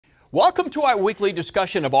Welcome to our weekly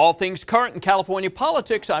discussion of all things current in California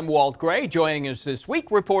politics. I'm Walt Gray. Joining us this week,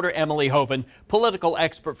 reporter Emily Hoeven, political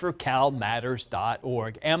expert for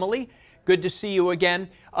CalMatters.org. Emily, good to see you again.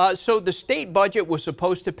 So the state budget was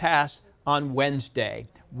supposed to pass on Wednesday.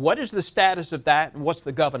 What is the status of that, and what's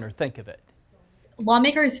the governor think of it?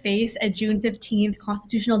 Lawmakers face a June 15th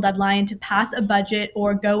constitutional deadline to pass a budget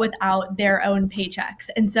or go without their own paychecks.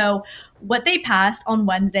 And so what they passed on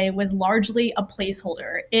Wednesday was largely a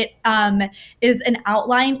placeholder. It is an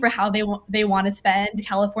outline for how they want to spend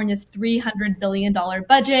California's $300 billion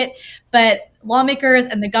budget. But lawmakers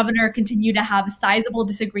and the governor continue to have sizable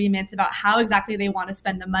disagreements about how exactly they want to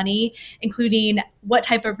spend the money, including what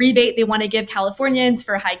type of rebate they want to give Californians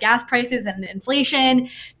for high gas prices and inflation.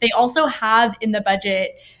 They also have in the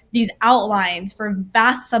budget these outlines for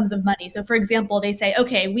vast sums of money. So for example, they say,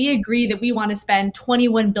 okay, we agree that we want to spend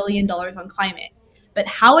 $21 billion on climate. But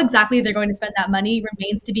how exactly they're going to spend that money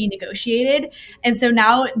remains to be negotiated. And so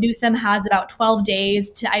now Newsom has about 12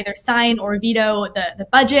 days to either sign or veto the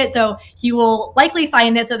budget. So he will likely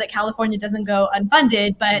sign it so that California doesn't go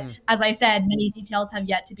unfunded. But as I said, many details have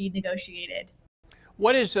yet to be negotiated.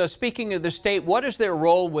 What is, speaking of the state, what is their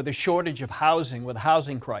role with a shortage of housing, with a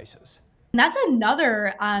housing crisis? And that's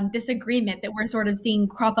another disagreement that we're sort of seeing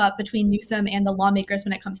crop up between Newsom and the lawmakers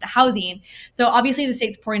when it comes to housing. So obviously the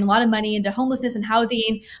state's pouring a lot of money into homelessness and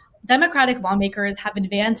housing. Democratic lawmakers have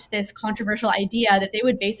advanced this controversial idea that they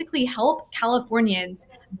would basically help Californians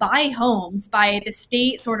buy homes by the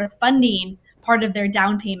state sort of funding part of their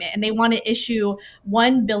down payment. And they want to issue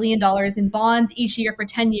 $1 billion in bonds each year for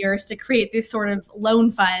 10 years to create this sort of loan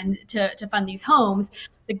fund to fund these homes.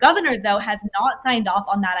 The governor, though, has not signed off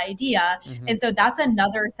on that idea. And so that's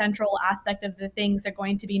another central aspect of the things they're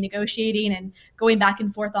going to be negotiating and going back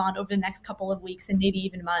and forth on over the next couple of weeks and maybe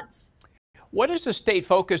even months. What is the state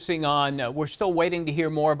focusing on? We're still waiting to hear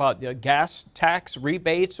more about the gas tax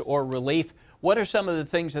rebates or relief. What are some of the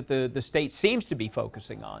things that the state seems to be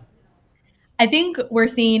focusing on? I think we're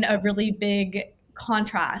seeing a really big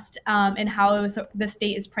contrast in how the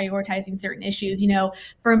state is prioritizing certain issues. You know,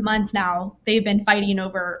 for months now, they've been fighting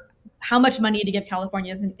over how much money to give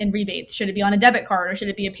Californians in rebates. Should it be on a debit card or should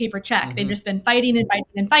it be a paper check? They've just been fighting and fighting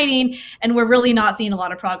and fighting, and we're really not seeing a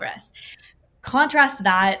lot of progress. Contrast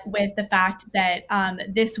that with the fact that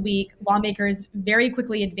this week, lawmakers very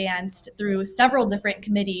quickly advanced through several different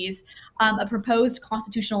committees a proposed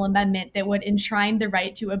constitutional amendment that would enshrine the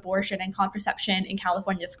right to abortion and contraception in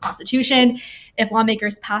California's constitution. If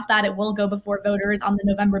lawmakers pass that, it will go before voters on the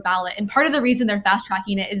November ballot. And part of the reason they're fast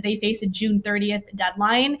tracking it is they face a June 30th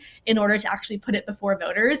deadline in order to actually put it before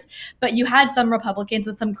voters. But you had some Republicans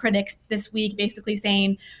and some critics this week basically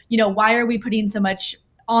saying, you know, why are we putting so much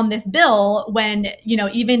on this bill when, you know,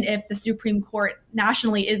 even if the Supreme Court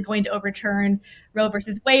nationally is going to overturn Roe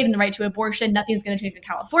versus Wade and the right to abortion, nothing's going to change in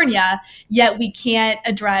California, yet we can't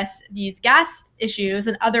address these gas issues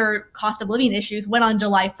and other cost of living issues when on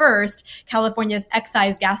July 1st, California's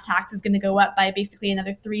excise gas tax is going to go up by basically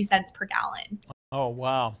another 3 cents per gallon. Oh,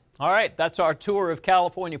 wow. All right, that's our tour of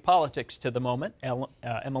California politics to the moment.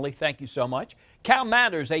 Emily, thank you so much.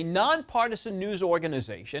 CalMatters, a nonpartisan news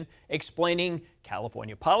organization explaining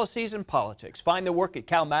California policies and politics. Find the work at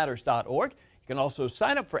CalMatters.org. You can also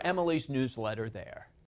sign up for Emily's newsletter there.